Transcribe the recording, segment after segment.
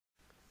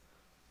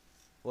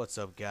What's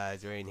up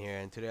guys, Rain here,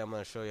 and today I'm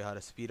going to show you how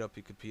to speed up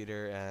your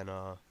computer and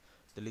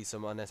delete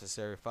some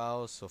unnecessary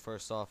files. So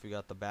first off, we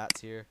got the bats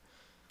here.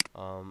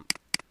 um,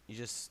 you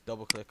just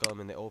double click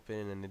them and they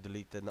open and they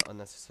delete the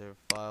unnecessary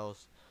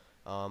files.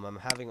 I'm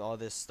having all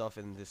this stuff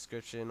in the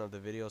description of the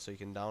video so you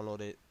can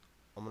download it.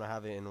 I'm going to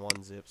have it in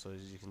one zip so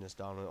you can just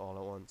download it all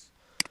at once.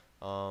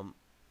 um,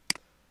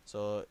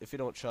 so if you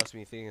don't trust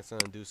me, think it's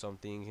going to do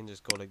something, you can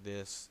just go like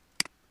this,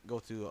 go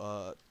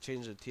to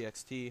change the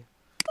txt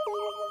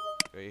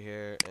right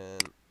here,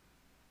 and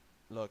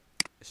look,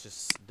 it's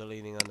just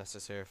deleting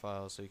unnecessary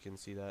files so you can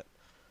see that.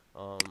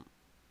 um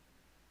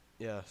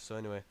yeah, so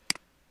anyway,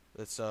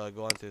 let's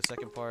go on to the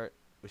second part,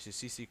 which is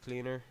CC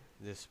cleaner.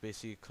 This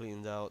basically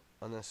cleans out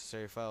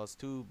unnecessary files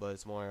too, but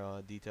it's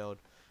more detailed.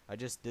 I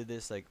just did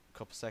this like a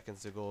couple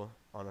seconds ago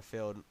on a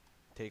failed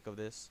take of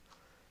this,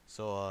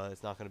 so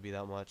it's not going to be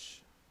that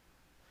much.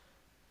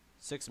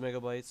 6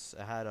 megabytes.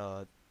 I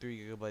had 3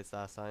 gigabytes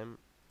last time.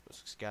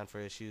 Scan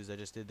for issues. I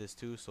just did this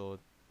too, so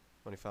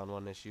when you found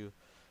one issue,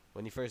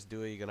 when you first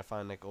do it, you're gonna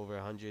find like over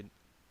 100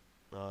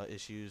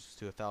 issues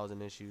to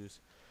 1,000 issues.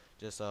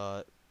 Just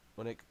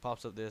when it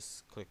pops up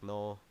this, click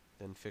no,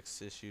 then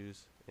fix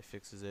issues. It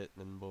fixes it,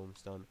 then boom,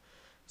 it's done.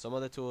 Some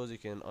other tools you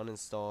can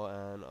uninstall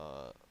and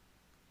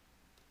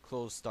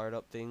close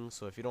startup things.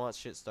 So if you don't want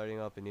shit starting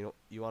up and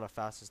you want a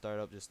faster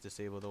startup, just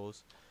disable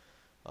those.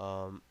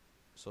 Um,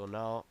 so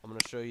now I'm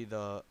gonna show you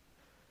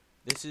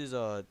this is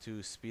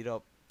to speed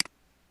up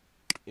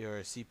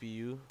your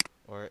CPU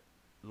or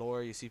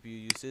lower your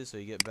CPU usage so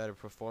you get better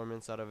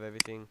performance out of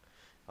everything.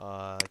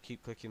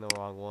 Keep clicking the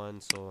wrong one,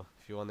 so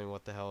if you're wondering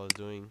what the hell it's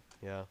doing,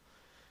 yeah,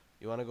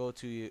 you want to go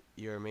to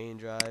your main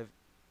drive,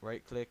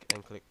 right click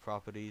and click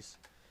properties.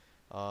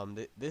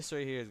 This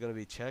right here is going to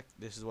be checked.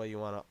 This is what you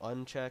want to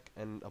uncheck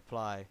and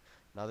apply.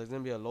 Now there's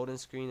going to be a loading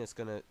screen. It's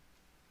going to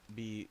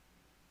be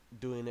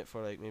doing it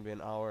for like maybe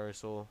an hour or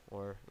so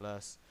or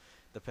less,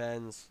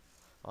 depends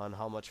on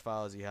how much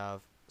files you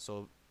have.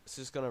 So it's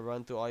just going to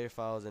run through all your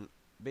files, and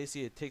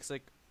basically it takes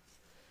like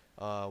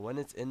when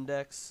it's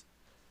indexed,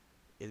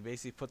 it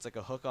basically puts like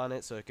a hook on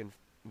it so it can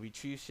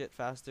retrieve shit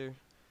faster.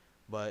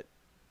 But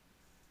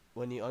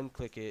when you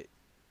unclick it,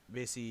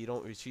 basically you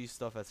don't retrieve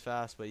stuff as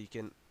fast, but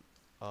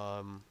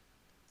um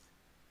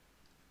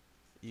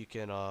you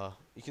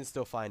can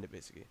still find it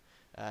basically.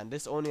 And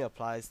this only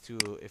applies to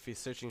if you're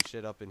searching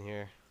shit up in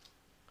here,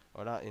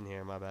 or not in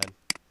here, my bad.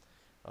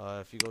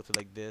 If you go to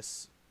like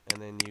this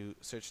and then you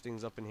search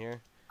things up in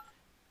here,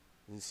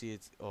 you see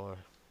it's, or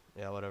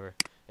yeah, whatever.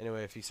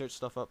 Anyway, if you search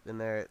stuff up in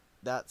there,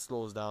 that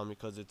slows down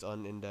because it's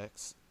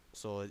unindexed.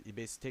 So you're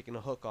basically taking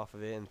a hook off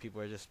of it, and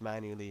people are just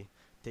manually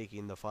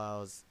taking the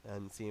files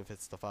and seeing if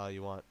it's the file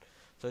you want.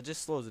 So it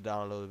just slows it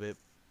down a little bit,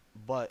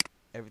 but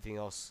everything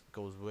else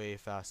goes way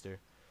faster.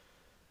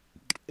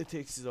 It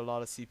takes a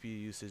lot of CPU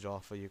usage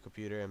off of your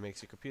computer and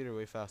makes your computer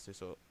way faster.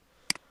 So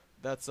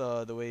that's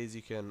the ways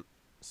you can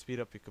speed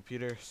up your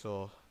computer.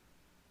 So